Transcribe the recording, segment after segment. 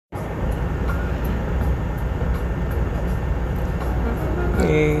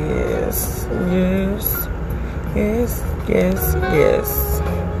Yes, yes.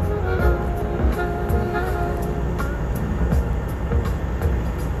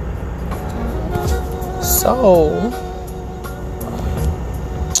 So,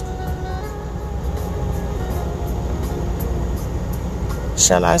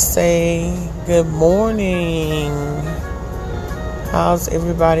 shall I say good morning? How's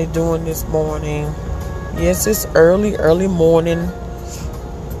everybody doing this morning? Yes, it's early morning,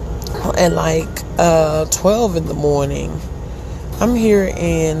 at like 12 in the morning. I'm here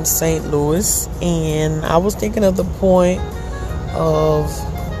in St. Louis, and I was thinking of the point of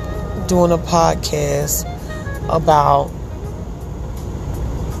doing a podcast about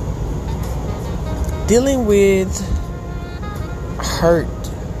dealing with hurt,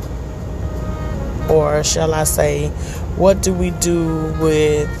 or shall I say, what do we do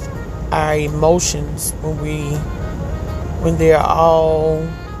with our emotions when they're all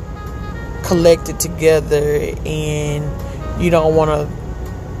collected together and you don't want to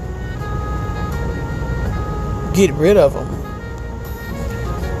get rid of them?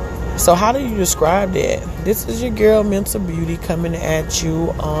 So how do you describe that? This is your girl Mental Beauty coming at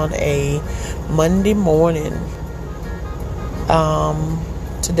you on a Monday morning.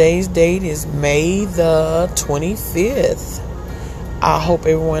 Today's date is May the 25th. I hope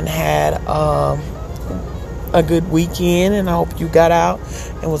everyone had a good weekend, and I hope you got out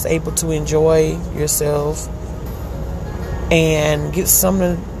and was able to enjoy yourself and get some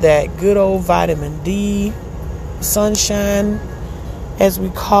of that good old vitamin D, sunshine as we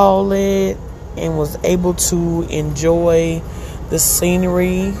call it, and was able to enjoy the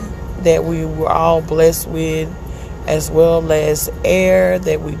scenery that we were all blessed with, as well as air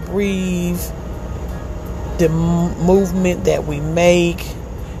that we breathe, the movement that we make,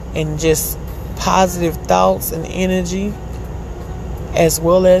 and just positive thoughts and energy, as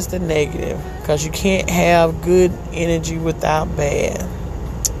well as the negative, because you can't have good energy without bad.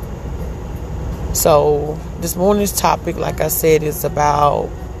 So this morning's topic, like I said, is about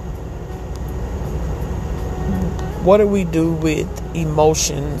what do we do with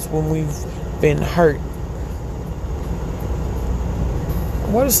emotions when we've been hurt.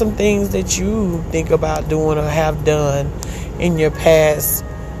 What are some things that you think about doing or have done in your past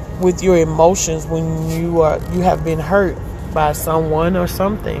with your emotions when you have been hurt by someone or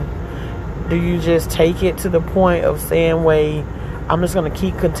something? Do you just take it to the point of saying, wait, I'm just going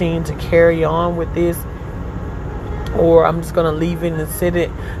to continue to carry on with this, or I'm just going to leave it and sit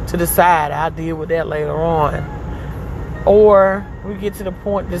it to the side, I'll deal with that later on? Or we get to the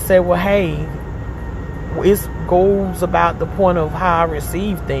point to say, well, hey, it goes about the point of how I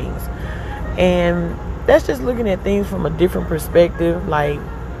receive things, and that's just looking at things from a different perspective. Like,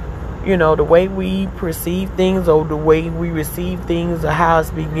 you know, the way we perceive things or the way we receive things or how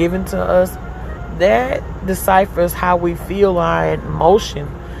it's been given to us, that deciphers how we feel, our emotion,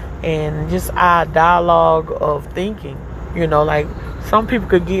 and just our dialogue of thinking. You know, like some people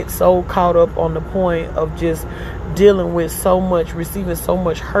could get so caught up on the point of just dealing with so much, receiving so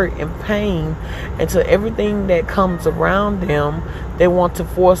much hurt and pain, until everything that comes around them, they want to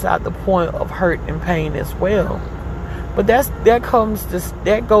force out the point of hurt and pain as well. But that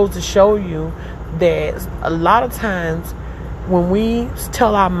goes to show you that a lot of times when we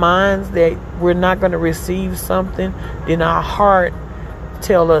tell our minds that we're not going to receive something, then our heart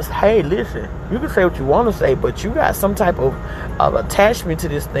tell us, hey, listen, you can say what you want to say, but you got some type of attachment to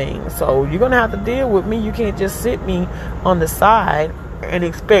this thing, so you're going to have to deal with me. You can't just sit me on the side and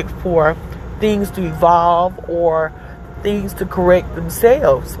expect for things to evolve or things to correct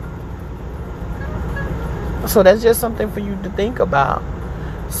themselves. So that's just something for you to think about.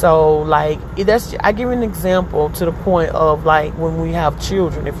 So, like, I give you an example to the point of, like, when we have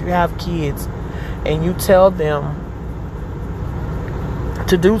children. If you have kids and you tell them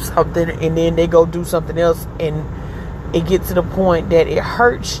to do something and then they go do something else, and it gets to the point that it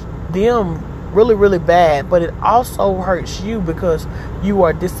hurts them really, really bad, but it also hurts you because you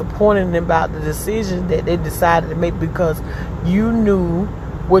are disappointed about the decision that they decided to make, because you knew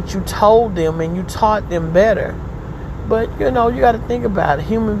what you told them and you taught them better. But you know, you got to think about it.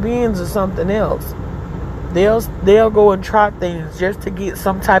 Human beings are something else. They'll go and try things just to get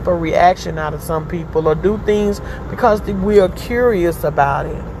some type of reaction out of some people, or do things because we are curious about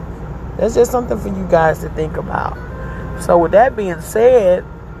it. That's just something for you guys to think about. So with that being said,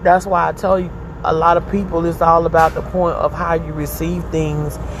 that's why I tell you, a lot of people, it's all about the point of how you receive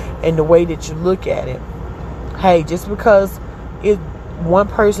things and the way that you look at it. Hey, just because one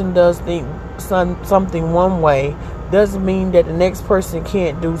person does think something one way doesn't mean that the next person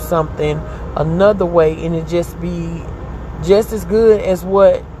can't do something another way, and it just be just as good as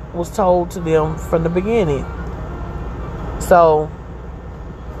what was told to them from the beginning. So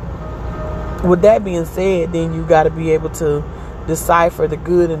with that being said, then you got to be able to decipher the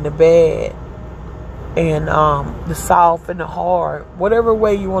good and the bad, and the soft and the hard, whatever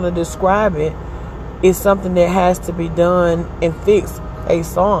way you want to describe it, is something that has to be done and fixed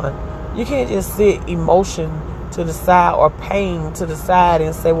based on. You can't just sit emotion to the side or pain to the side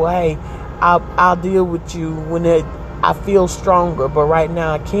and say, well, hey, I'll deal with you when I feel stronger, but right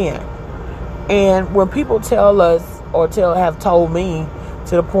now I can't. And when people tell us or have told me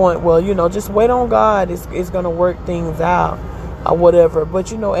to the point, well, just wait on God, it's going to work things out or whatever.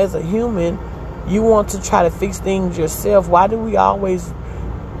 But as a human, you want to try to fix things yourself. Why do we always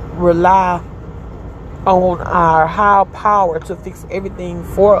rely on our higher power to fix everything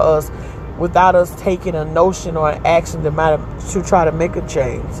for us without us taking a notion or an action to try to make a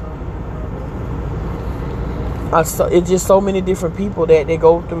change? So it's just so many different people that they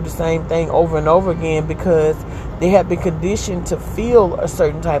go through the same thing over and over again because they have been conditioned to feel a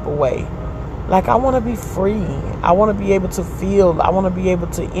certain type of way. Like, I want to be free. I want to be able to feel. I want to be able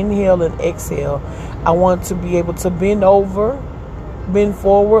to inhale and exhale. I want to be able to bend over, bend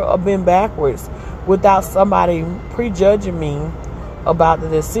forward, or bend backwards without somebody prejudging me about the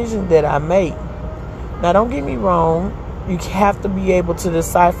decisions that I make. Now, don't get me wrong. You have to be able to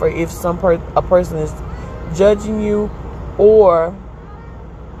decipher if a person is judging you or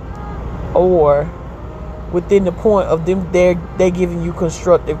within the point of them they're giving you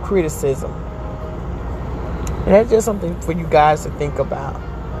constructive criticism. And that's just something for you guys to think about.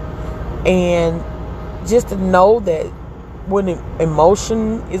 And just to know that when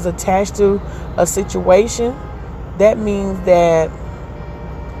emotion is attached to a situation, that means that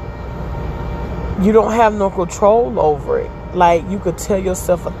you don't have no control over it. Like, you could tell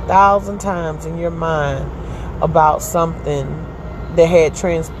yourself 1,000 times in your mind about something that had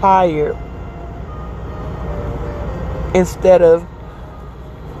transpired instead of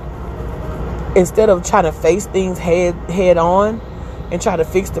trying to face things head on and try to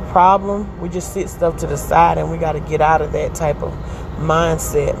fix the problem. We just sit stuff to the side, and we got to get out of that type of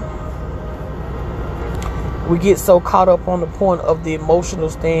mindset. We get so caught up on the point of the emotional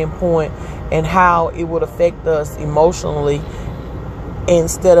standpoint and how it would affect us emotionally,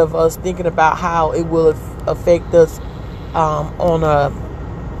 instead of us thinking about how it will affect us on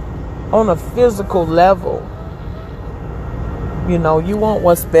a physical level. You want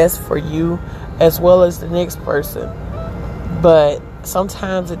what's best for you as well as the next person, but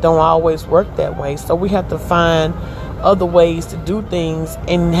sometimes it don't always work that way. So we have to find other ways to do things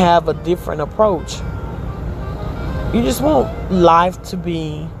and have a different approach. You just want life to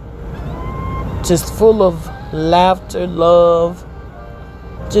be just full of laughter, love,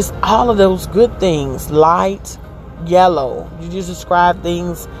 just all of those good things. Light, yellow. You just describe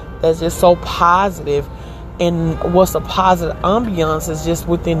things that's just so positive. And what's a positive ambiance is just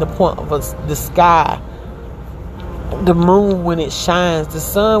within the point of the sky. The moon when it shines, the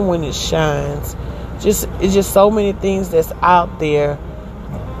sun when it shines. It's just so many things that's out there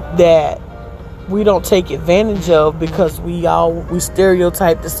that we don't take advantage of because we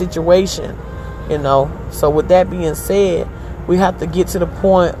stereotype the situation, So with that being said, we have to get to the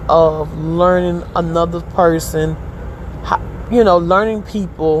point of learning another person, learning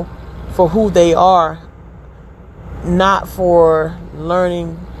people for who they are, not for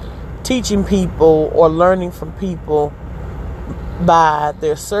teaching people or learning from people by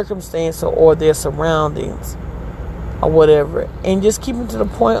their circumstance or their surroundings or whatever, and just keeping to the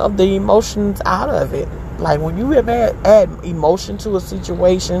point of the emotions out of it. Like, when you add emotion to a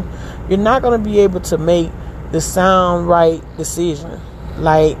situation, you're not going to be able to make the sound right decision.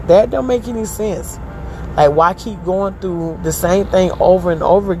 Like, that don't make any sense. Like, why keep going through the same thing over and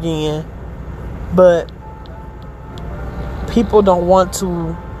over again? But people don't want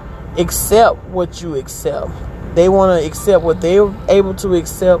to accept what you accept. They want to accept what they're able to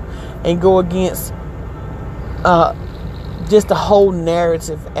accept and go against just the whole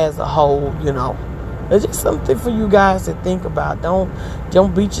narrative as a whole. It's just something for you guys to think about.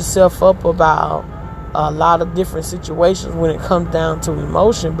 Don't beat yourself up about a lot of different situations when it comes down to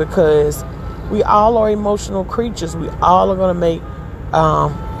emotion, because we all are emotional creatures. We all are going to make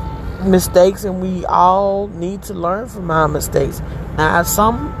mistakes, and we all need to learn from our mistakes. Now,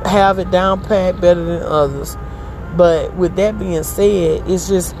 some have it down pat better than others, but with that being said, it's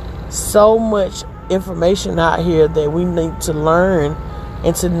just so much information out here that we need to learn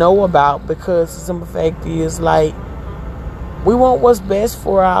and to know about, because the simple fact is, like, we want what's best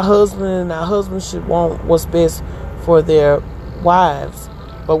for our husband, and our husband should want what's best for their wives.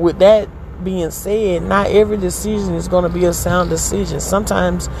 But with that being said, not every decision is going to be a sound decision.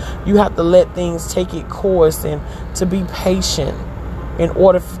 Sometimes you have to let things take its course and to be patient in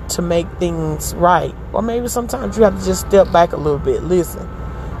order to make things right. Or maybe sometimes you have to just step back a little bit. Listen,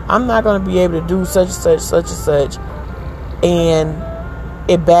 I'm not going to be able to do such and such, and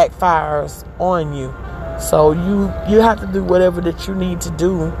it backfires on you. So you have to do whatever that you need to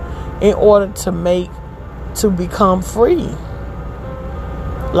do in order to become free.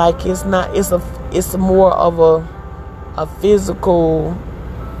 Like it's more of a physical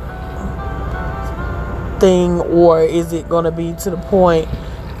thing, or is it going to be to the point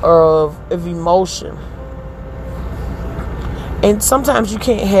of emotion? And sometimes you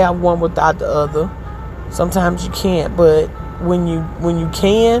can't have one without the other. Sometimes you can't, but when you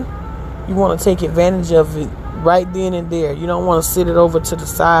can, you want to take advantage of it right then and there. You don't want to sit it over to the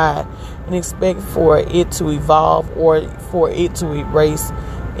side and expect for it to evolve or for it to erase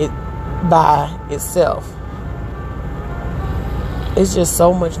it by itself. It's just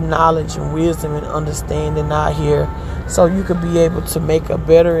so much knowledge and wisdom and understanding out here, so you could be able to make a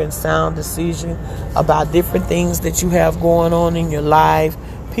better and sound decision about different things that you have going on in your life,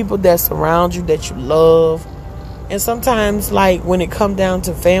 people that surround you that you love. And sometimes, like when it comes down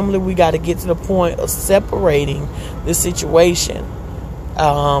to family, we got to get to the point of separating the situation.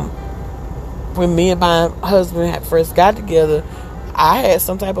 When me and my husband had first got together, I had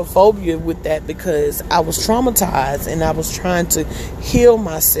some type of phobia with that because I was traumatized and I was trying to heal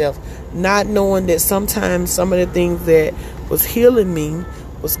myself, not knowing that sometimes some of the things that was healing me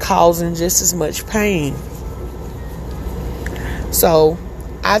was causing just as much pain. So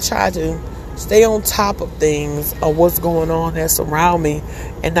I tried to stay on top of things, of what's going on that's around me,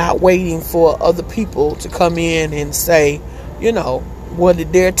 and not waiting for other people to come in and say, what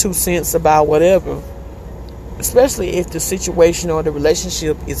their 2 cents about whatever. Especially if the situation or the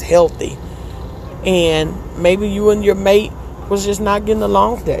relationship is healthy, and maybe you and your mate was just not getting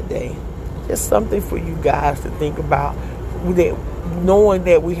along that day. It's something for you guys to think about, that knowing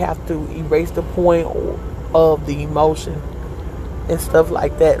that we have to erase the point of the emotion and stuff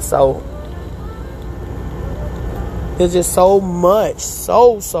like that. So there's just so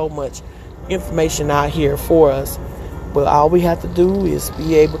much information out here for us, but all we have to do is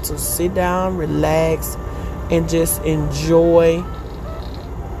be able to sit down, relax, and just enjoy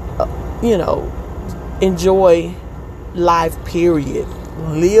life, period.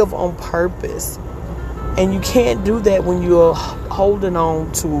 Live on purpose. And you can't do that when you're holding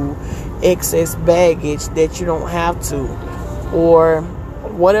on to excess baggage that you don't have to, or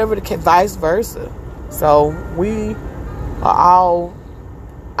whatever the case, vice versa. So we are all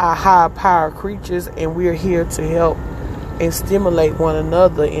our higher power creatures, and we're here to help and stimulate one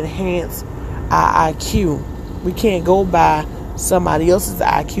another, enhance our IQ. We can't go by somebody else's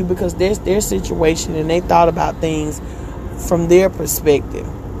IQ because that's their situation and they thought about things from their perspective.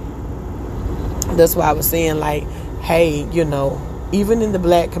 That's why I was saying, like, hey, even in the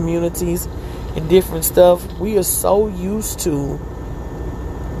black communities and different stuff, we are so used to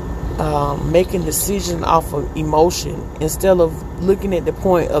making decisions off of emotion instead of looking at the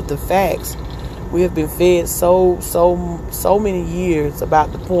point of the facts. We have been fed so many years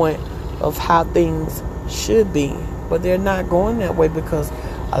about the point of how things should be, but they're not going that way because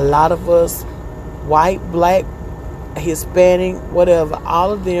a lot of us, white, black, Hispanic, whatever,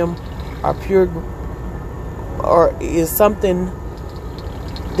 all of them are pure, or is something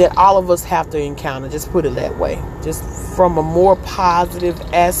that all of us have to encounter. Just put it that way. Just from a more positive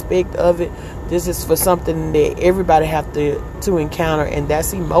aspect of it, this is for something that everybody have to encounter, and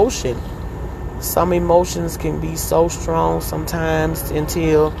that's emotion. Some emotions can be so strong sometimes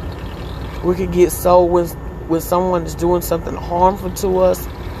until we could get so when someone is doing something harmful to us,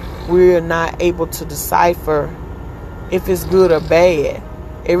 we're not able to decipher if it's good or bad.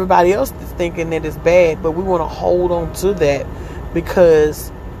 Everybody else is thinking that it's bad, but we want to hold on to that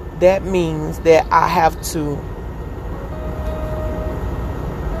because that means that I have to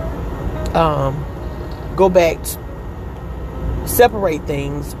go back, separate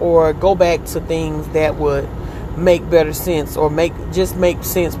things, or go back to things that would make better sense, or make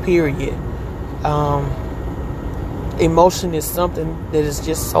sense, period. Emotion is something that is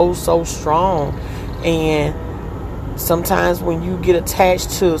just so strong, and sometimes when you get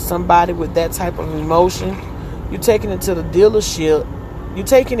attached to somebody with that type of emotion, you're taking it to the dealership. You're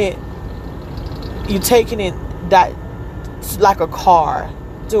taking it that like a car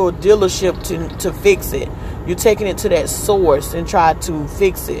to a dealership to fix it. You're taking it to that source and try to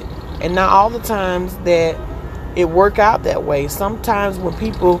fix it. And not all the times that it work out that way. Sometimes when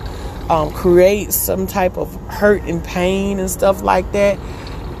people create some type of hurt and pain and stuff like that,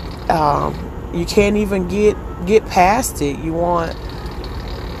 You can't even get past it. You want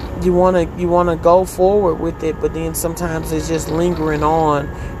to go forward with it, but then sometimes it's just lingering on,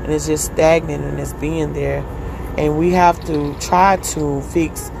 and it's just stagnant, and it's being there. And we have to try to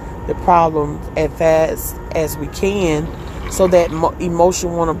fix the problem as fast as we can, so that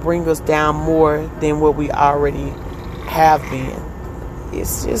emotion want to bring us down more than what we already have been. It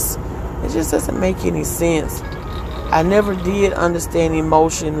just doesn't make any sense. I never did understand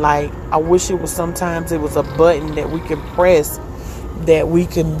emotion. Like, I wish it was sometimes it was a button that we could press, that we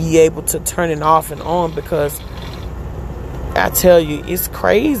can be able to turn it off and on, because I tell you, it's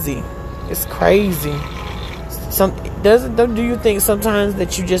crazy. It's crazy. Do you think sometimes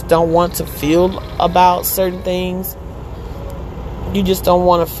that you just don't want to feel about certain things? You just don't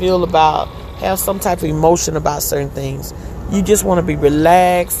want to have some type of emotion about certain things. You just want to be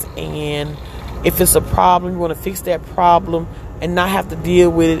relaxed, and if it's a problem, you want to fix that problem and not have to deal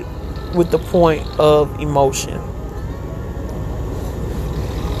with it with the point of emotion.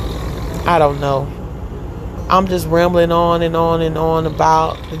 I don't know. I'm just rambling on and on and on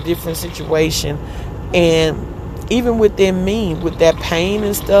about the different situation. And even within me, with that pain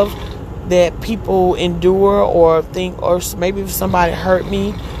and stuff that people endure or think, or maybe if somebody hurt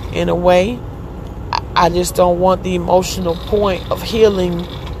me in a way, I just don't want the emotional point of healing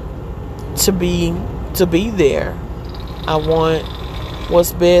to be there. I want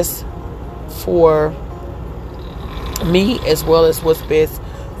what's best for me as well as what's best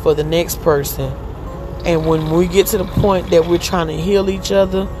for the next person. And when we get to the point that we're trying to heal each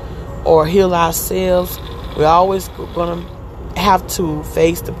other or heal ourselves, we're always gonna have to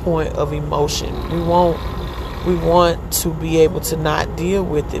face the point of emotion. We want to be able to not deal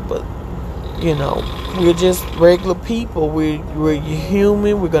with it, but we're just regular people. We're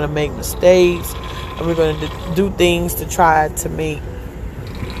human. We're gonna make mistakes, and we're gonna do things to try to make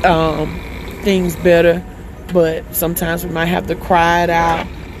things better. But sometimes we might have to cry it out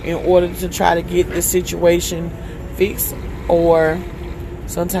in order to try to get the situation fixed, or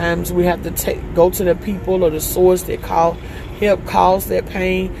sometimes we have to go to the people or the source that help cause that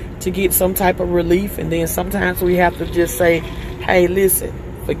pain to get some type of relief. And then sometimes we have to just say, hey, listen,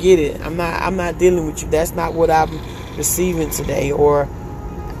 forget it. I'm not dealing with you. That's not what I'm receiving today. Or,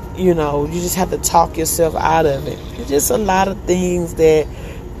 you just have to talk yourself out of it. It's just a lot of things that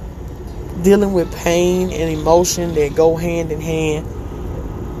dealing with pain and emotion that go hand in hand.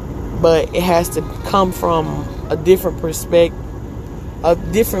 But it has to come from a different perspective, a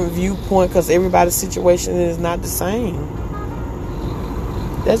different viewpoint, because everybody's situation is not the same.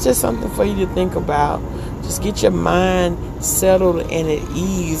 That's just something for you to think about. Just get your mind settled and at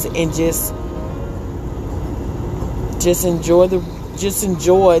ease, and just enjoy the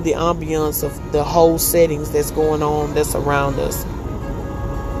ambiance of the whole settings that's going on, that's around us.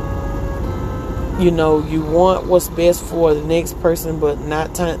 You want what's best for the next person, but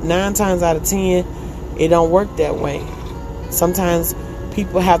 9 times out of 10, it don't work that way. Sometimes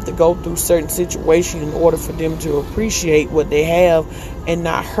people have to go through certain situations in order for them to appreciate what they have and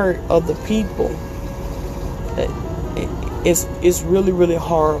not hurt other people. It's really, really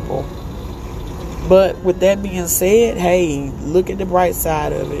horrible. But with that being said, hey, look at the bright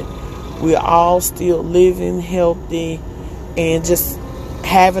side of it. We're all still living healthy and just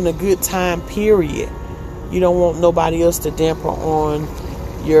having a good time, period. You don't want nobody else to damper on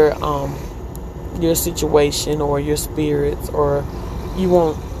your situation or your spirits, or you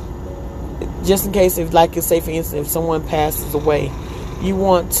want, just in case, if, like, say for instance, if someone passes away, you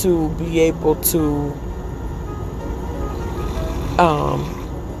want to be able to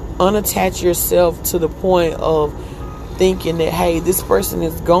unattach yourself to the point of thinking that, hey, this person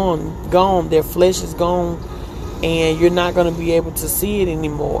is gone, their flesh is gone, and you're not going to be able to see it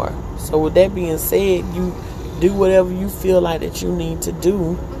anymore. So with that being said, you do whatever you feel like that you need to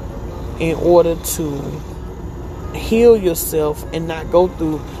do in order to heal yourself and not go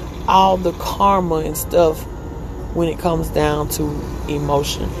through all the karma and stuff when it comes down to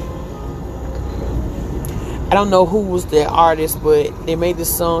emotion. I don't know who was the artist, but they made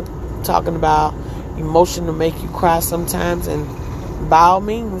this song talking about emotion to make you cry sometimes, and by all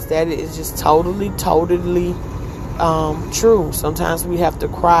means, that is just totally true. Sometimes we have to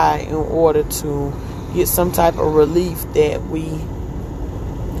cry in order to get some type of relief that we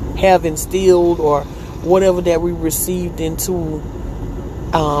have instilled, or whatever that we received into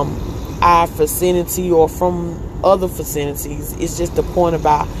our vicinity or from other vicinities. It's just the point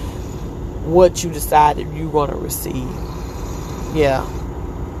about what you decided you're going to receive. Yeah.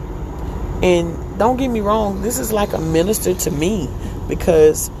 And don't get me wrong, this is like a minister to me,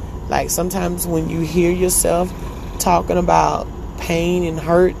 because like sometimes when you hear yourself talking about pain and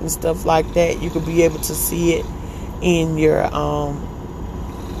hurt and stuff like that, you could be able to see it in your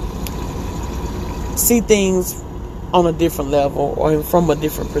see things on a different level or from a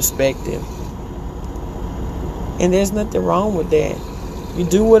different perspective. And there's nothing wrong with that. You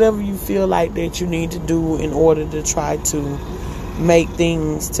do whatever you feel like that you need to do in order to try to make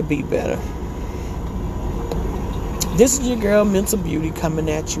things to be better. This is your girl Mental Beauty coming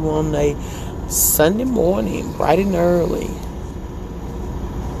at you on a Sunday morning, bright and early.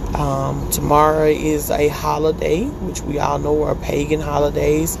 Tomorrow is a holiday, which we all know are pagan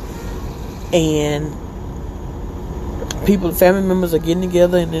holidays, and family members are getting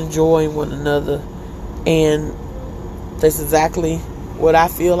together and enjoying one another, and that's exactly what I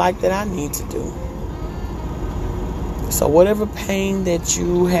feel like that I need to do. So whatever pain that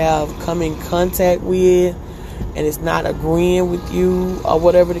you have come in contact with and it's not agreeing with you or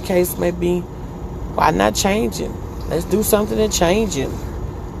whatever the case may be, why not change it? Let's do something to change it.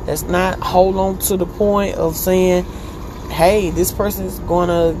 Let's not hold on to the point of saying, hey, this person's going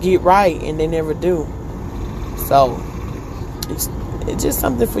to get right, and they never do. So it's just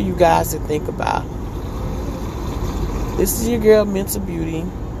something for you guys to think about. This is your girl Mental Beauty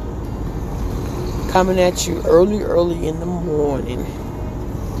coming at you early in the morning.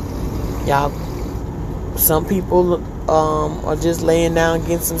 Y'all, some people are just laying down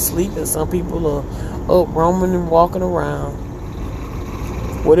getting some sleep, and some people are up roaming and walking around.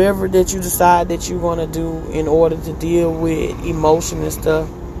 Whatever that you decide that you're going to do in order to deal with emotion and stuff,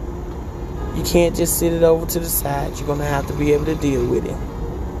 you can't just sit it over to the side. You're going to have to be able to deal with it.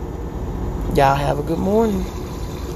 Y'all have a good morning.